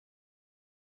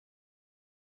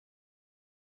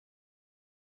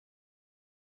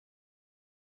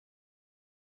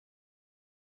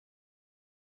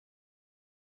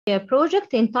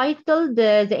project entitled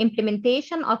The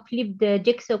Implementation of Flipped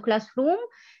Jigsaw Classroom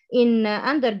in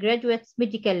Undergraduate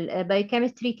Medical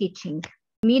Biochemistry Teaching.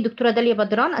 Me, Dr. Dahlia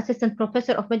Badran, Assistant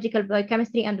Professor of Medical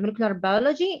Biochemistry and Molecular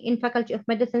Biology in Faculty of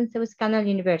Medicine, South Carolina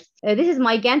University. This is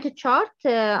my Gantt chart.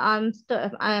 I'm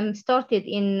started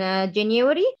in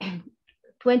January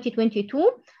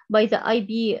 2022 by the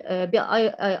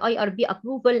IRB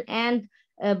approval and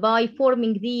by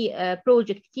forming the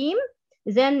project team.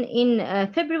 Then in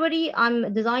February,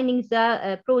 I'm designing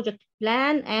the project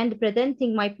plan and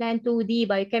presenting my plan to the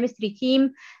biochemistry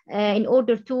team in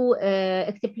order to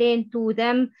explain to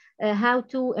them how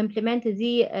to implement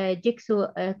the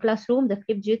jigsaw classroom, the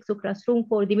flipped jigsaw classroom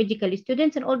for the medical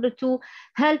students in order to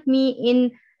help me in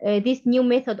this new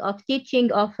method of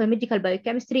teaching of medical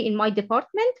biochemistry in my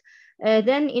department.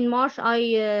 Then in March,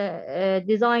 I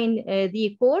designed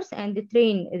the course and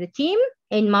train the team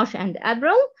in March and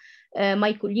April.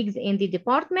 My colleagues in the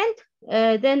department.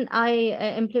 Then I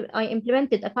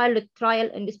implemented a pilot trial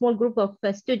in a small group of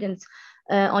students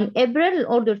on April in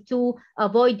order to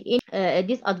avoid any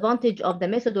disadvantage of the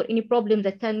method or any problem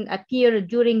that can appear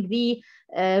during the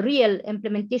real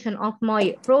implementation of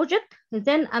my project.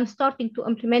 Then I'm starting to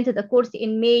implement the course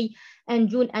in May and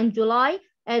June and July.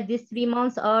 These 3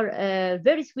 months are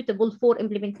very suitable for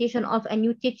implementation of a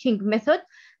new teaching method.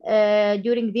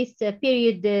 During this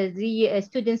period, the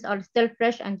students are still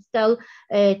fresh and still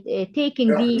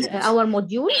taking our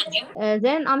module.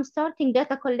 Then I'm starting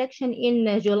data collection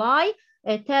in July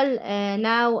till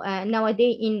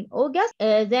nowadays in August.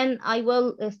 Then I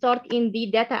will start in the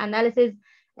data analysis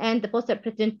and the poster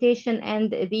presentation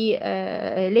and the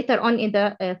later on in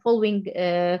the following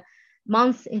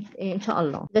months,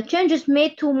 inshallah. The changes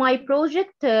made to my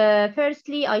project,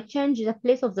 firstly, I changed the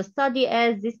place of the study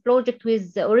as this project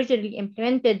was originally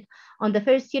implemented on the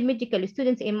first year medical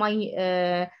students in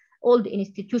my old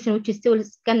institution, which is still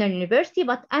Scanner University,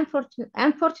 but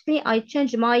unfortunately, I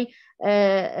changed my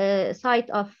site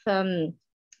of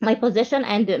my position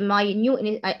and my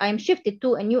new, I am shifted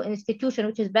to a new institution,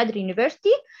 which is Badr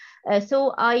University.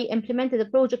 So I implemented the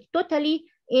project totally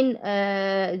in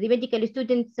the medical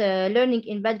students learning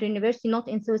in Badr University, not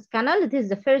in Suez Canal. This is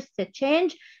the first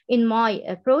change in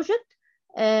my project.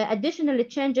 Additional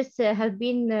changes have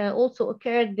been also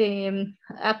occurred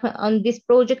on this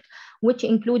project, which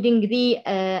including the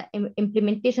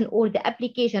implementation or the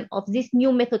application of this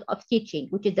new method of teaching,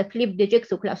 which is the flipped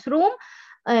jigsaw classroom.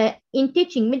 In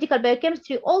teaching medical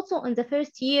biochemistry, also in the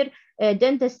first year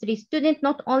dentistry student,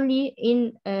 not only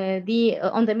in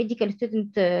on the medical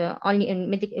student, only in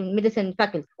medicine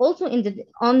faculty, also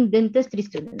on dentistry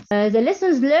students. The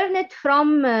lessons learned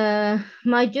from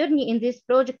my journey in this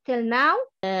project till now,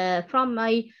 from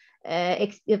my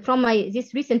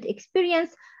this recent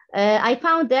experience, I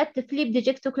found that the flipped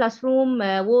jigsaw classroom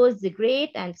was great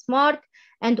and smart,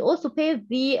 and also paved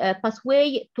the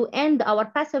pathway to end our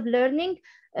passive learning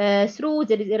through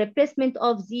the replacement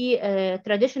of the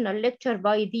traditional lecture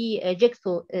by the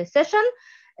jigsaw session.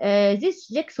 This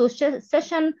jigsaw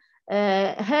session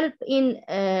help in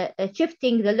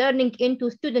shifting the learning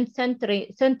into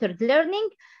student-centered learning,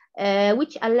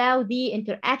 which allow the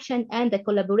interaction and the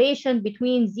collaboration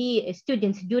between the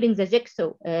students during the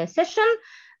jigsaw session,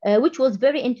 which was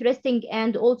very interesting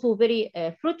and also very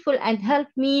fruitful, and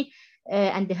helped me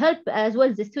and help as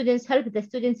well the students, help the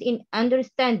students in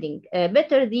understanding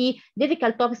better the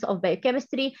difficult topics of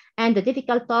biochemistry and the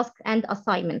difficult tasks and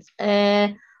assignments.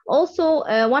 Also,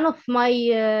 one of my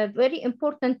very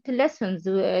important lessons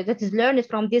that is learned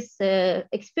from this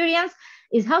experience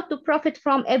is how to profit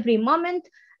from every moment,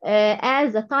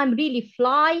 as the time really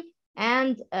fly,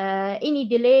 and any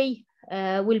delay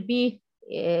will be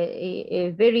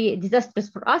very disastrous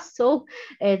for us. So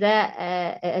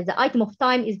the item of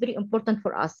time is very important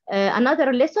for us.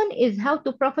 Another lesson is how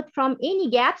to profit from any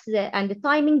gaps and the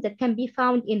timing that can be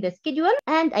found in the schedule,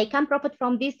 and I can profit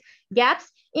from these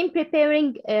gaps in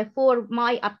preparing for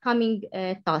my upcoming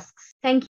tasks. Thank you.